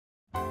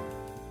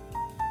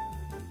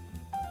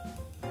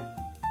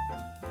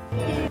I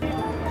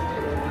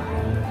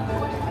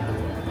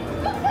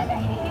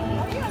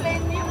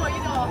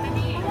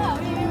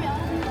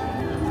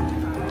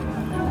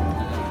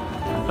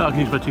can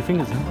use my 2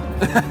 fingers then.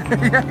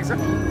 Yeah,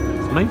 exactly.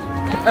 It's me.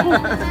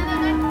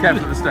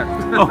 Careful with the step.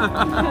 Oh,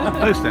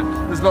 no step.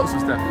 There's lots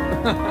of steps.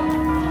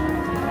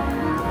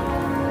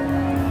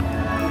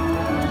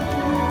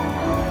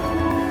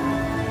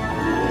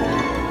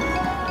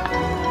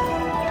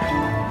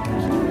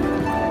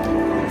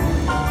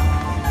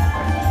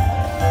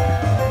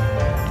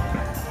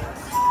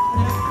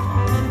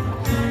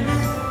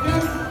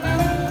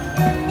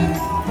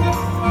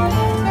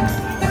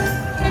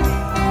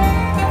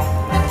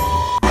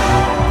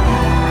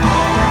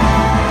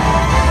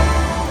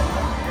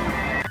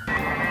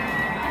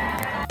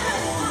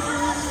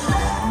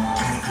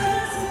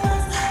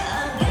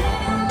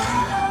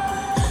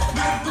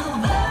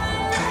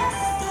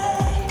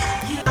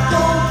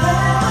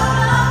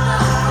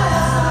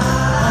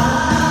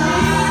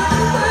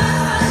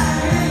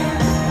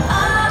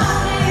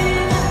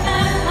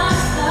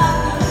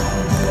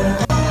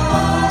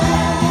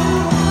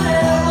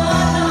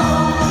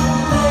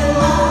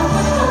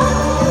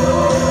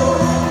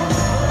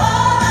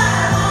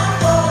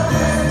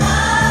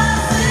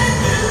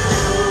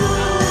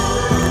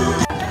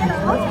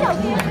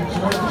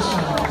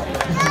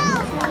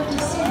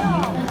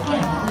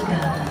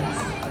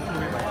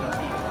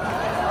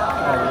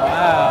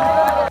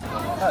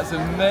 That's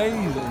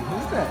amazing, isn't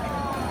it?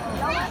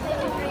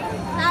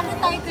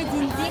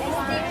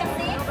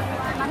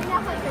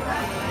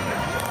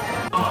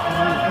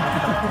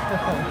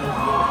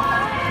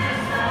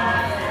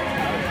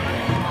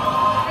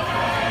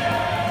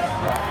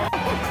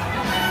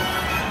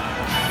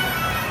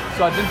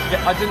 So I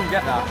didn't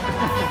get that.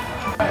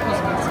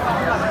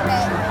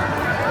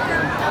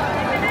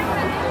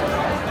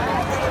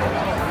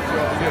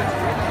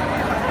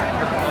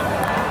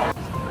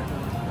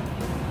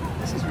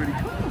 This is really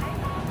cool.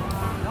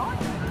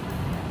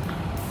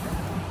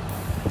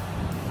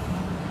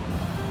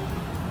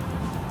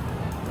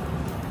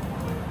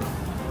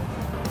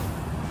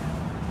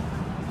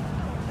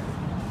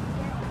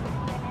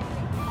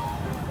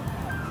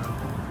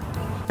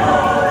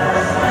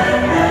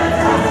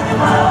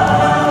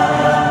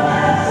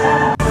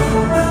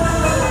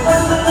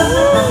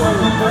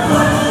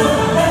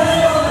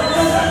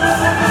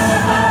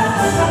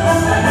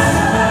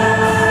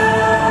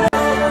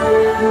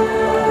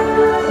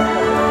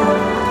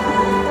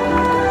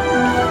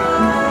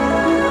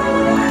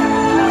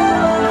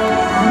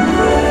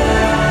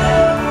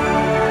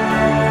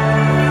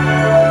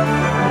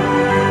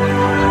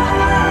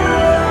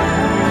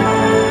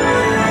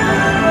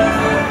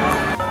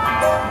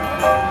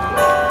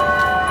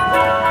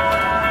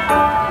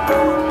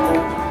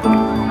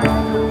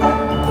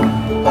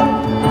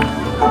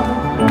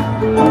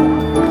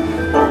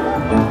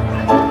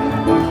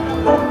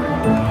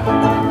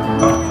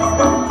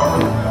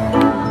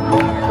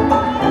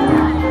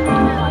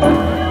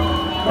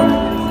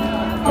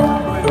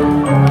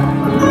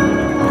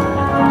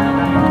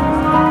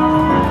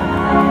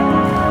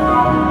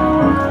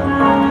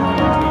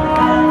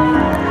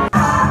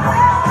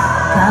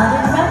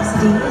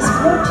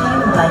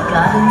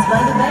 Gardens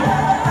by the Bay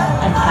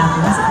and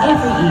happens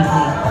every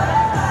evening.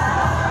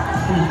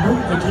 We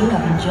hope that you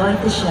have enjoyed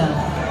the show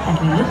and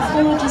we look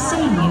forward to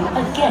seeing you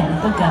again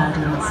at the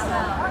Gardens.